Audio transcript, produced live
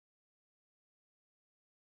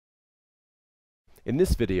In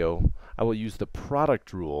this video, I will use the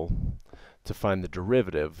product rule to find the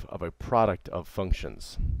derivative of a product of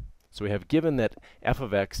functions. So we have given that f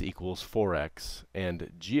of x equals 4x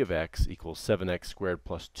and g of x equals 7x squared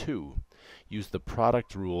plus 2. Use the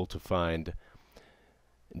product rule to find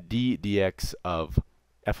d dx of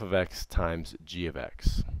f of x times g of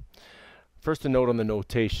x. First, a note on the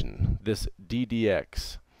notation. This d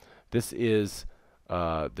dx, this is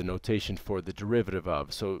the notation for the derivative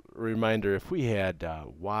of. So a reminder, if we had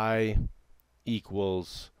y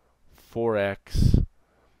equals 4x,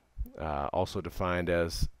 also defined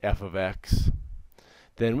as f of x,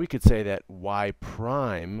 then we could say that y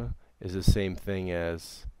prime is the same thing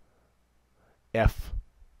as f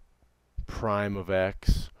prime of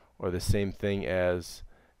x, or the same thing as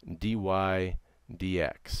dy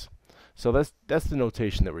dx. So that's the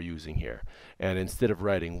notation that we're using here. And instead of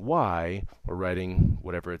writing y, we're writing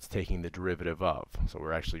whatever it's taking the derivative of. So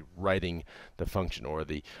we're actually writing the function or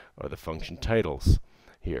the function titles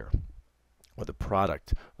here, or the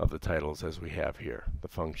product of the titles as we have here, the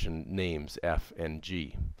function names f and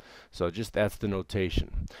g. So just that's the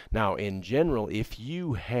notation. Now in general, if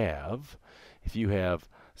you have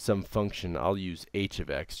some function, I'll use h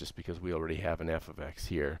of x just because we already have an f of x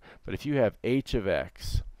here, but if you have h of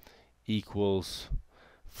x equals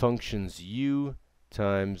functions u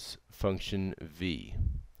times function v,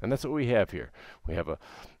 and that's what we have here. We have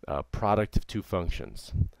a product of two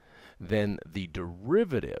functions. Then the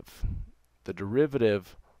derivative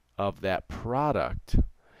of that product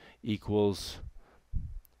equals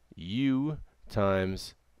u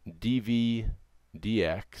times dv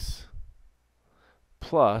dx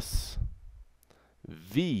plus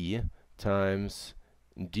v times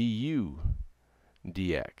du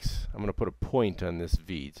dx. I'm going to put a point on this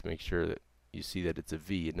v to make sure that you see that it's a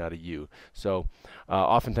v and not a u. So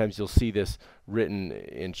oftentimes you'll see this written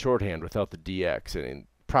in shorthand without the dx, and in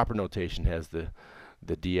proper notation has the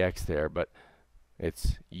dx there, but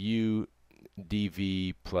it's u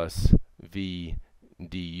dv plus v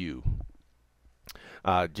du,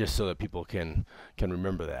 just so that people can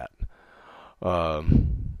remember that.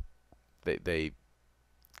 They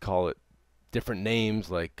call it different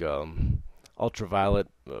names like ultraviolet,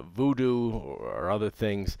 voodoo, or other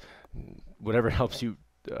things. Whatever helps you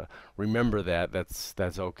remember that,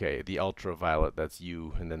 that's okay. The ultraviolet, that's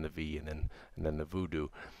u, and then the v, and then the voodoo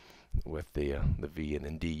with the v and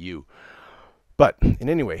then du. But in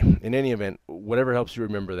any event, whatever helps you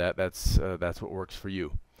remember that, that's what works for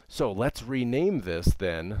you. So let's rename this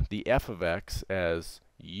then, the f of x as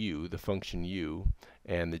u, the function u,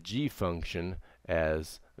 and the g function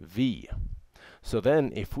as v. So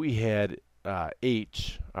then if we had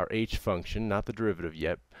h, our h function, not the derivative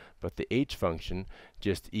yet, but the h function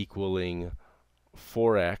just equaling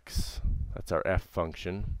 4x, that's our f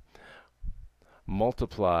function,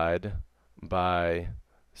 multiplied by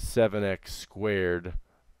 7x squared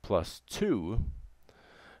plus 2,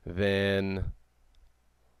 then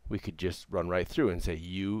we could just run right through and say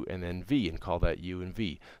u and then v and call that u and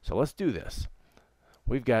v. So let's do this.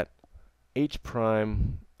 We've got h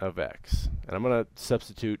prime of x, and I'm going to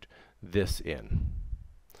substitute this in.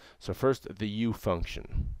 So first, the u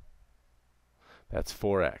function, that's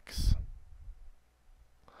 4x,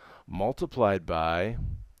 multiplied by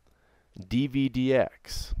dv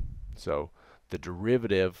dx, so the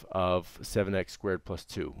derivative of 7x squared plus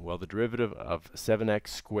 2. Well, the derivative of 7x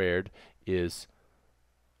squared is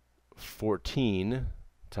 14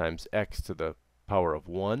 times x to the power of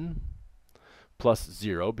 1 plus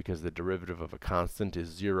 0, because the derivative of a constant is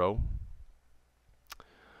 0,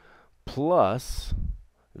 plus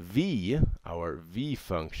v, our v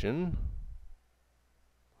function,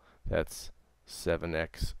 that's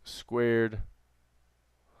 7x squared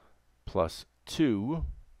plus 2,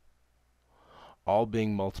 all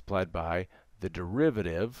being multiplied by the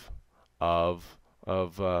derivative of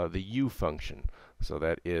the u function. So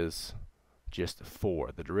that is just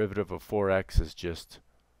 4. The derivative of 4x is just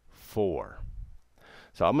 4.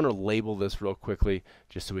 So I'm going to label this real quickly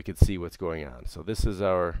just so we can see what's going on. So this is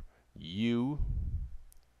our u,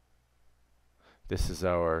 this is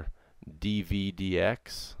our dv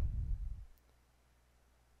dx,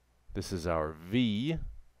 this is our v,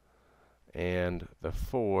 and the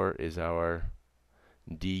 4 is our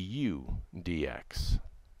du dx.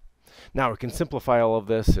 Now we can simplify all of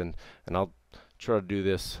this, and I'll try to do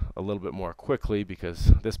this a little bit more quickly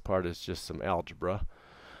because this part is just some algebra.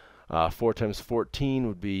 4 times 14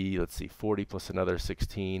 would be, let's see, 40 plus another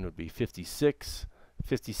 16 would be 56.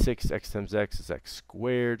 56 x times x is x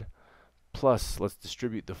squared, plus, let's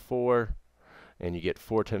distribute the 4, and you get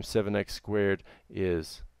 4 times 7x squared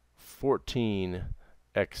is 14x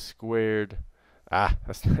squared. Ah,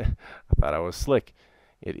 that's I thought I was slick.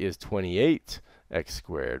 It is 28x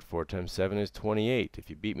squared. 4 times 7 is 28. If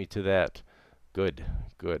you beat me to that, good,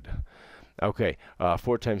 good. Okay,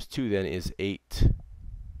 4 times 2 then is 8.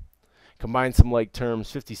 Combine some like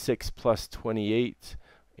terms. 56 plus 28.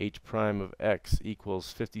 H prime of x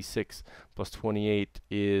equals 56 plus 28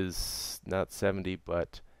 is not 70,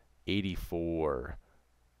 but 84.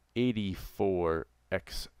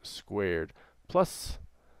 84x squared plus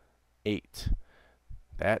 8.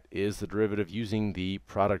 That is the derivative using the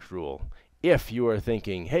product rule. If you are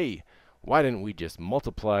thinking, hey, why didn't we just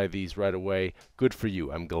multiply these right away? Good for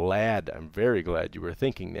you. I'm very glad you were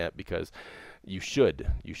thinking that, because you should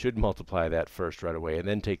multiply that first right away and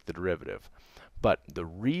then take the derivative. But the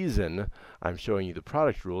reason I'm showing you the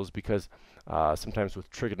product rule is because sometimes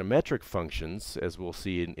with trigonometric functions, as we'll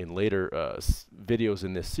see in later videos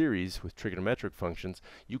in this series with trigonometric functions,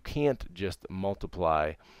 you can't just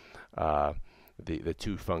multiply the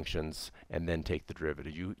two functions and then take the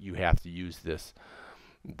derivative. You have to use this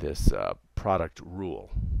product rule.